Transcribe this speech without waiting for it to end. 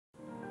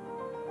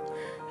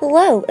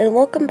Hello and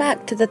welcome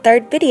back to the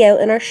third video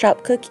in our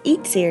Shop Cook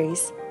Eat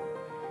series.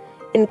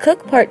 In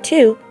Cook Part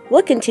 2,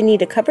 we'll continue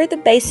to cover the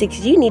basics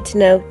you need to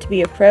know to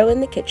be a pro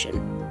in the kitchen.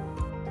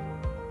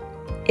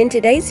 In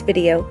today's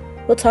video,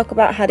 we'll talk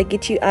about how to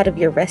get you out of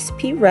your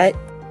recipe rut,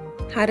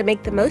 how to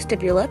make the most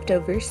of your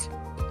leftovers,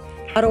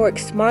 how to work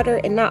smarter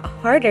and not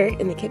harder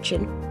in the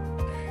kitchen,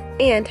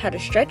 and how to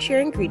stretch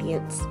your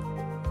ingredients.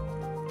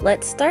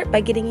 Let's start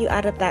by getting you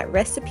out of that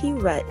recipe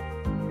rut.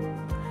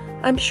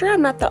 I'm sure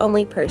I'm not the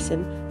only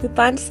person who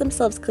finds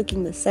themselves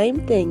cooking the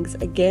same things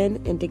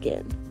again and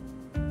again.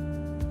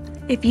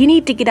 If you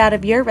need to get out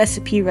of your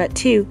recipe rut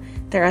too,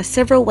 there are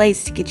several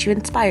ways to get you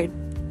inspired.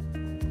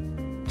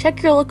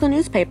 Check your local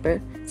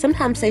newspaper.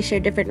 Sometimes they share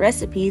different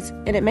recipes,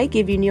 and it may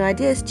give you new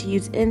ideas to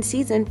use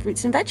in-season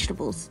fruits and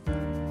vegetables.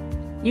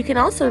 You can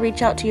also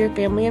reach out to your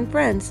family and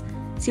friends,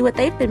 see what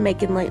they've been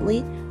making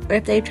lately, or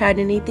if they've tried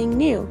anything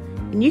new,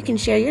 and you can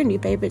share your new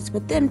favorites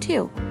with them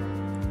too.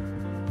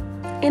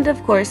 And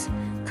of course,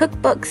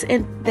 cookbooks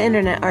and the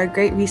internet are a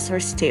great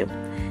resource too.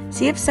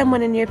 See if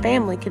someone in your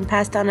family can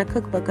pass down a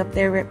cookbook of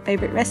their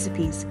favorite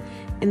recipes,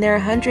 and there are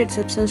hundreds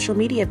of social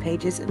media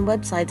pages and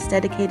websites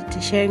dedicated to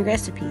sharing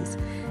recipes,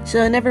 so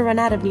you'll never run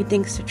out of new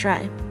things to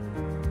try.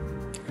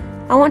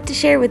 I want to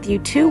share with you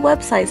 2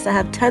 websites that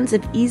have tons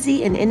of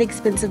easy and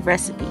inexpensive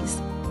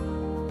recipes.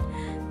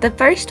 The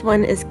first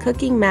one is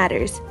Cooking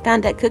Matters,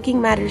 found at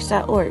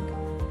cookingmatters.org.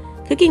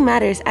 Cooking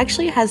Matters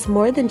actually has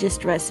more than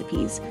just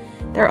recipes.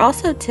 There are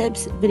also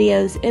tips,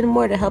 videos, and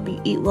more to help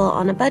you eat well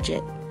on a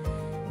budget.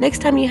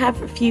 Next time you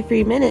have a few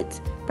free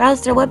minutes,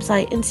 browse their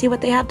website and see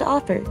what they have to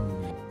offer.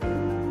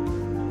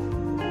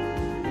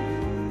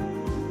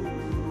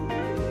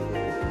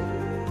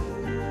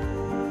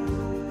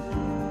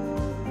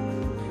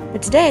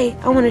 But today,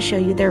 I want to show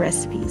you their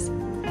recipes.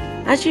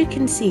 As you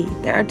can see,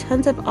 there are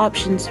tons of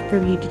options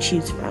for you to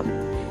choose from,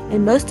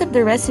 and most of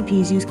the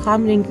recipes use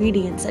common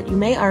ingredients that you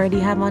may already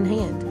have on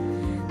hand.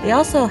 They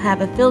also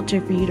have a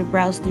filter for you to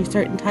browse through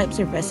certain types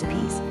of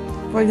recipes.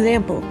 For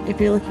example,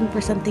 if you're looking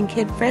for something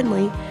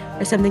kid-friendly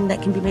or something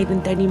that can be made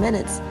in 30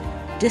 minutes,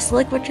 just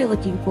select what you're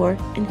looking for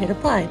and hit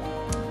apply.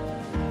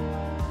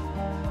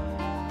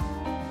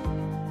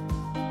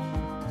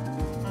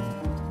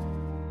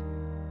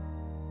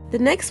 The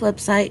next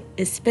website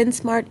is Spend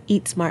Smart,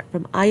 Eat Smart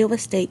from Iowa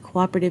State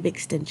Cooperative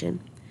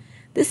Extension.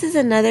 This is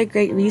another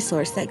great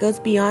resource that goes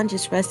beyond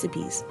just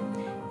recipes.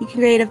 You can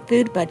create a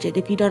food budget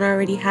if you don't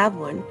already have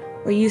one,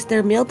 or use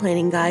their meal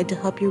planning guide to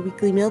help your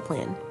weekly meal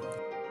plan.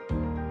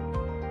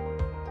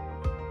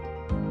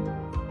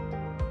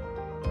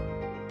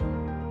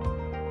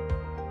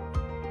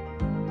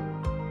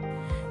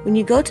 When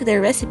you go to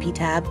their recipe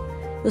tab,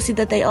 you'll see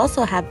that they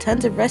also have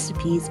tons of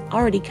recipes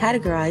already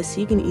categorized so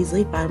you can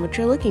easily find what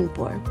you're looking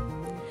for.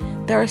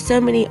 There are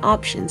so many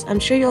options. I'm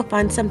sure you'll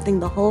find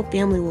something the whole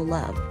family will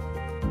love.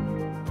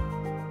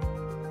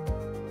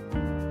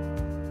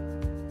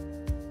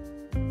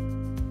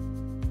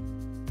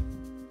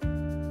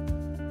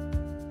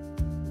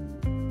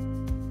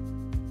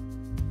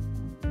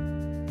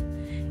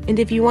 And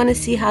if you want to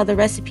see how the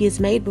recipe is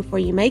made before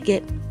you make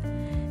it,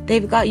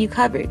 they've got you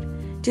covered.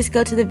 Just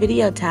go to the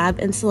video tab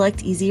and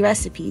select Easy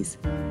Recipes.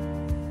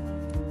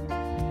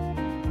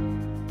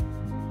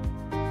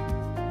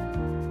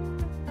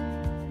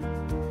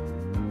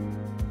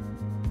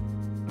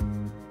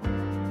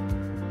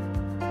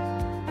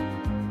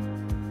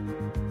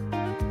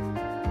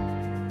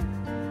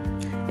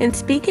 And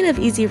speaking of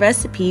easy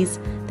recipes,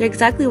 they're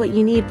exactly what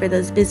you need for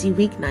those busy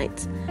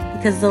weeknights,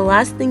 because the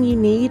last thing you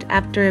need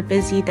after a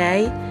busy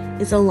day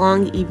is a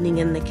long evening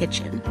in the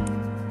kitchen.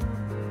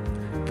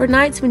 For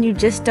nights when you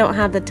just don't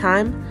have the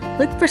time,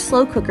 look for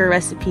slow cooker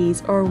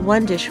recipes or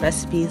one-dish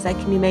recipes that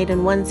can be made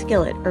in one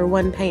skillet or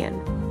one pan.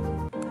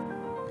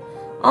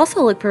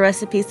 Also look for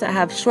recipes that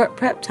have short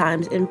prep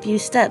times and few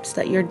steps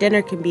that your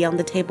dinner can be on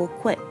the table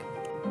quick.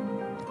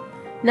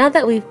 Now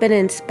that we've been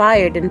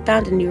inspired and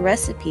found a new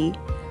recipe,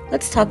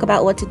 let's talk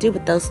about what to do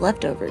with those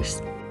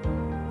leftovers.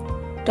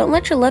 Don't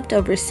let your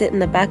leftovers sit in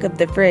the back of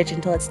the fridge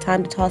until it's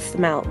time to toss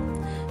them out.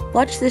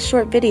 Watch this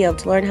short video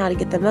to learn how to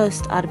get the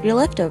most out of your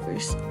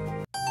leftovers.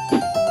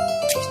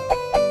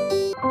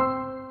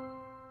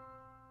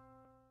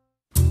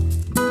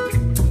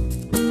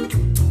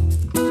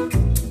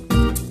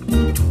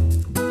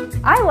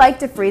 I like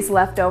to freeze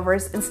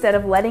leftovers instead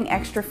of letting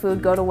extra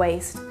food go to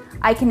waste.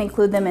 I can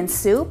include them in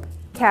soup,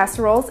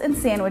 casseroles, and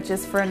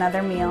sandwiches for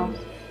another meal.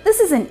 This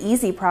is an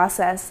easy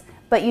process,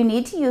 but you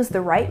need to use the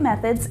right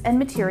methods and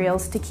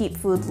materials to keep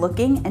food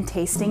looking and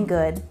tasting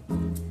good.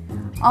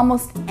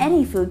 Almost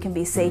any food can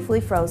be safely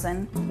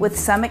frozen, with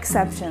some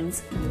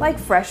exceptions, like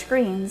fresh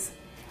greens.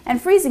 And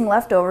freezing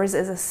leftovers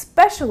is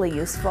especially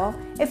useful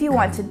if you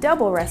want to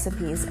double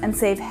recipes and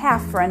save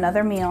half for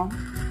another meal.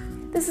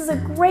 This is a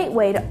great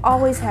way to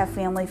always have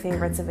family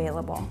favorites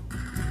available.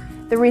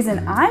 The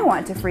reason I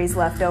want to freeze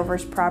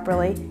leftovers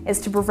properly is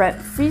to prevent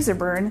freezer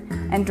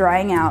burn and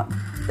drying out.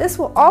 This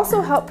will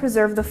also help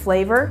preserve the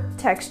flavor,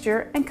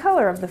 texture, and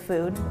color of the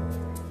food.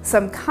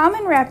 Some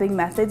common wrapping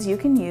methods you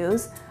can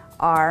use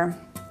are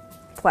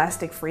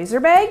plastic freezer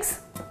bags,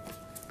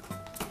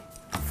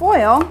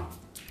 foil,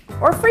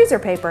 or freezer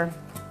paper.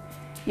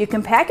 You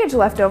can package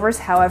leftovers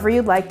however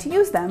you'd like to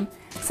use them,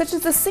 such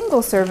as a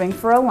single serving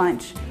for a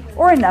lunch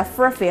or enough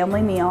for a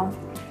family meal.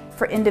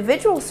 For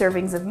individual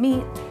servings of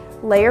meat,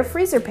 layer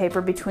freezer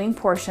paper between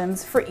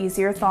portions for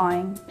easier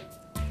thawing.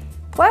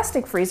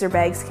 Plastic freezer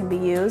bags can be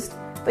used,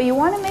 but you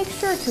want to make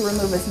sure to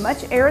remove as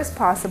much air as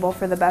possible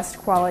for the best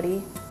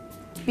quality.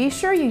 Be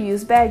sure you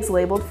use bags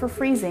labeled for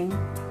freezing.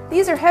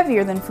 These are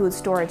heavier than food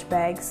storage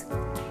bags.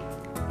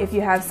 If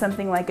you have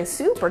something like a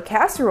soup or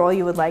casserole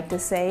you would like to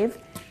save,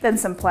 then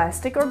some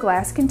plastic or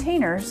glass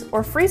containers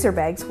or freezer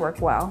bags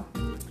work well.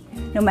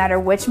 No matter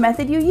which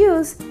method you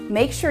use,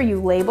 make sure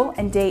you label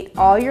and date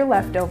all your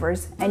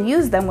leftovers and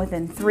use them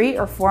within 3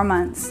 or 4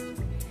 months.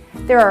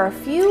 There are a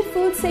few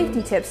food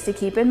safety tips to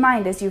keep in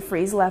mind as you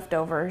freeze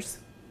leftovers.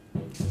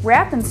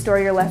 Wrap and store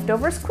your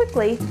leftovers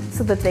quickly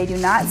so that they do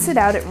not sit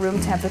out at room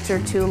temperature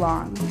too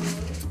long.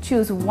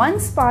 Choose one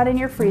spot in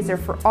your freezer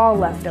for all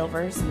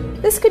leftovers.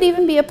 This could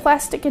even be a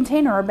plastic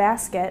container or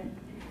basket.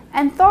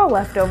 And thaw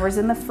leftovers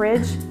in the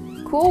fridge,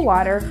 cool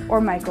water,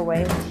 or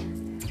microwave.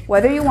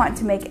 Whether you want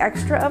to make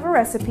extra of a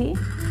recipe,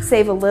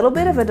 save a little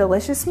bit of a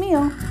delicious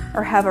meal,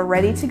 or have a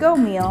ready-to-go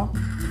meal,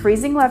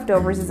 freezing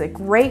leftovers is a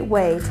great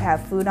way to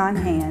have food on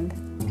hand.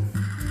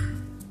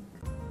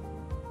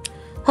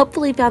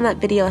 Hopefully you found that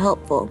video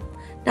helpful.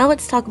 Now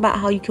let's talk about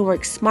how you can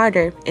work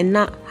smarter and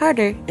not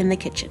harder in the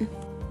kitchen.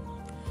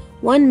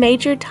 One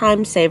major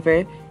time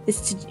saver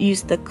is to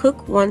use the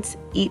cook once,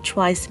 eat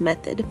twice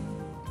method.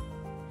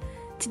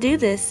 To do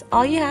this,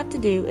 all you have to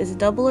do is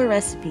double a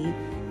recipe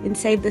and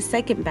save the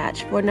second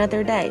batch for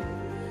another day.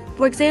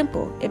 For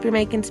example, if you're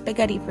making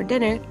spaghetti for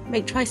dinner,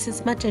 make twice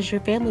as much as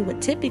your family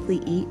would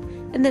typically eat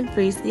and then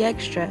freeze the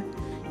extra.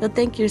 You'll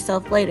thank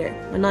yourself later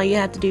when all you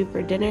have to do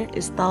for dinner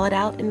is thaw it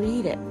out and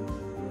reheat it.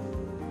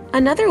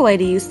 Another way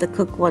to use the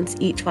cook once,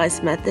 eat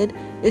twice method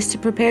is to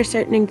prepare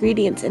certain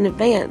ingredients in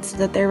advance so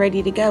that they're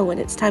ready to go when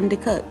it's time to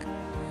cook.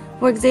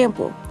 For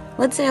example,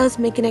 let's say I was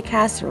making a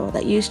casserole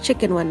that used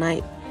chicken one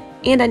night,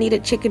 and I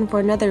needed chicken for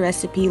another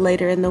recipe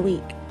later in the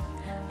week.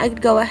 I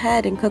could go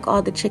ahead and cook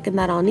all the chicken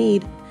that I'll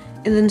need,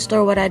 and then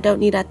store what I don't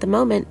need at the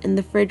moment in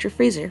the fridge or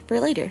freezer for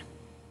later.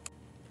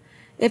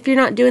 If you're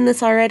not doing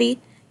this already,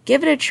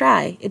 give it a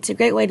try. It's a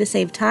great way to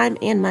save time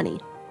and money.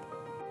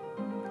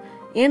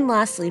 And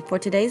lastly, for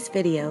today's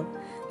video,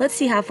 let's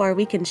see how far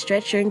we can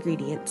stretch your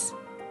ingredients.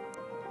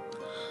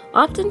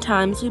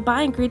 Oftentimes, we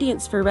buy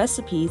ingredients for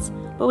recipes,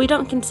 but we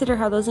don't consider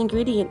how those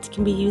ingredients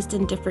can be used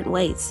in different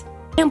ways.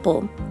 For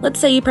example, let's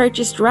say you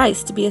purchased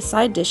rice to be a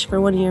side dish for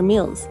one of your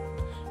meals.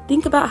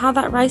 Think about how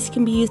that rice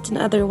can be used in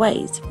other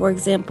ways, for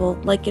example,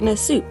 like in a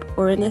soup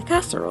or in a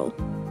casserole.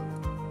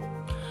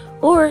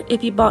 Or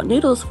if you bought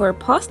noodles for a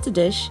pasta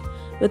dish,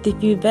 with a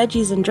few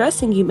veggies and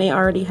dressing you may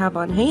already have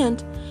on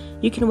hand,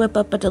 you can whip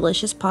up a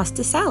delicious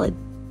pasta salad.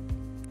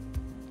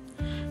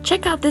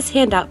 Check out this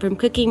handout from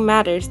Cooking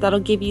Matters that'll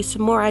give you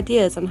some more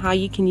ideas on how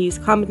you can use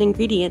common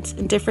ingredients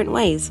in different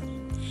ways.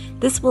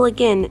 This will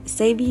again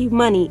save you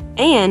money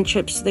and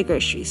trips to the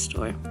grocery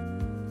store.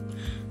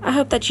 I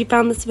hope that you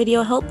found this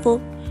video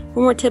helpful.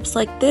 For more tips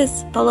like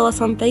this, follow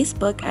us on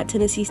Facebook at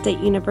Tennessee State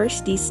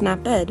University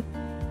SnapEd.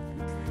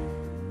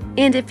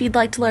 And if you'd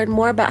like to learn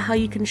more about how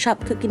you can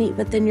shop, cook, and eat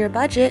within your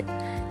budget,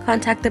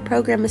 contact the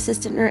program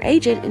assistant or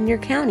agent in your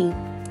county.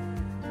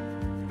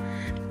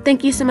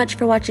 Thank you so much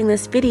for watching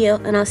this video,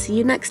 and I'll see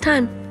you next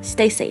time.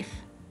 Stay safe.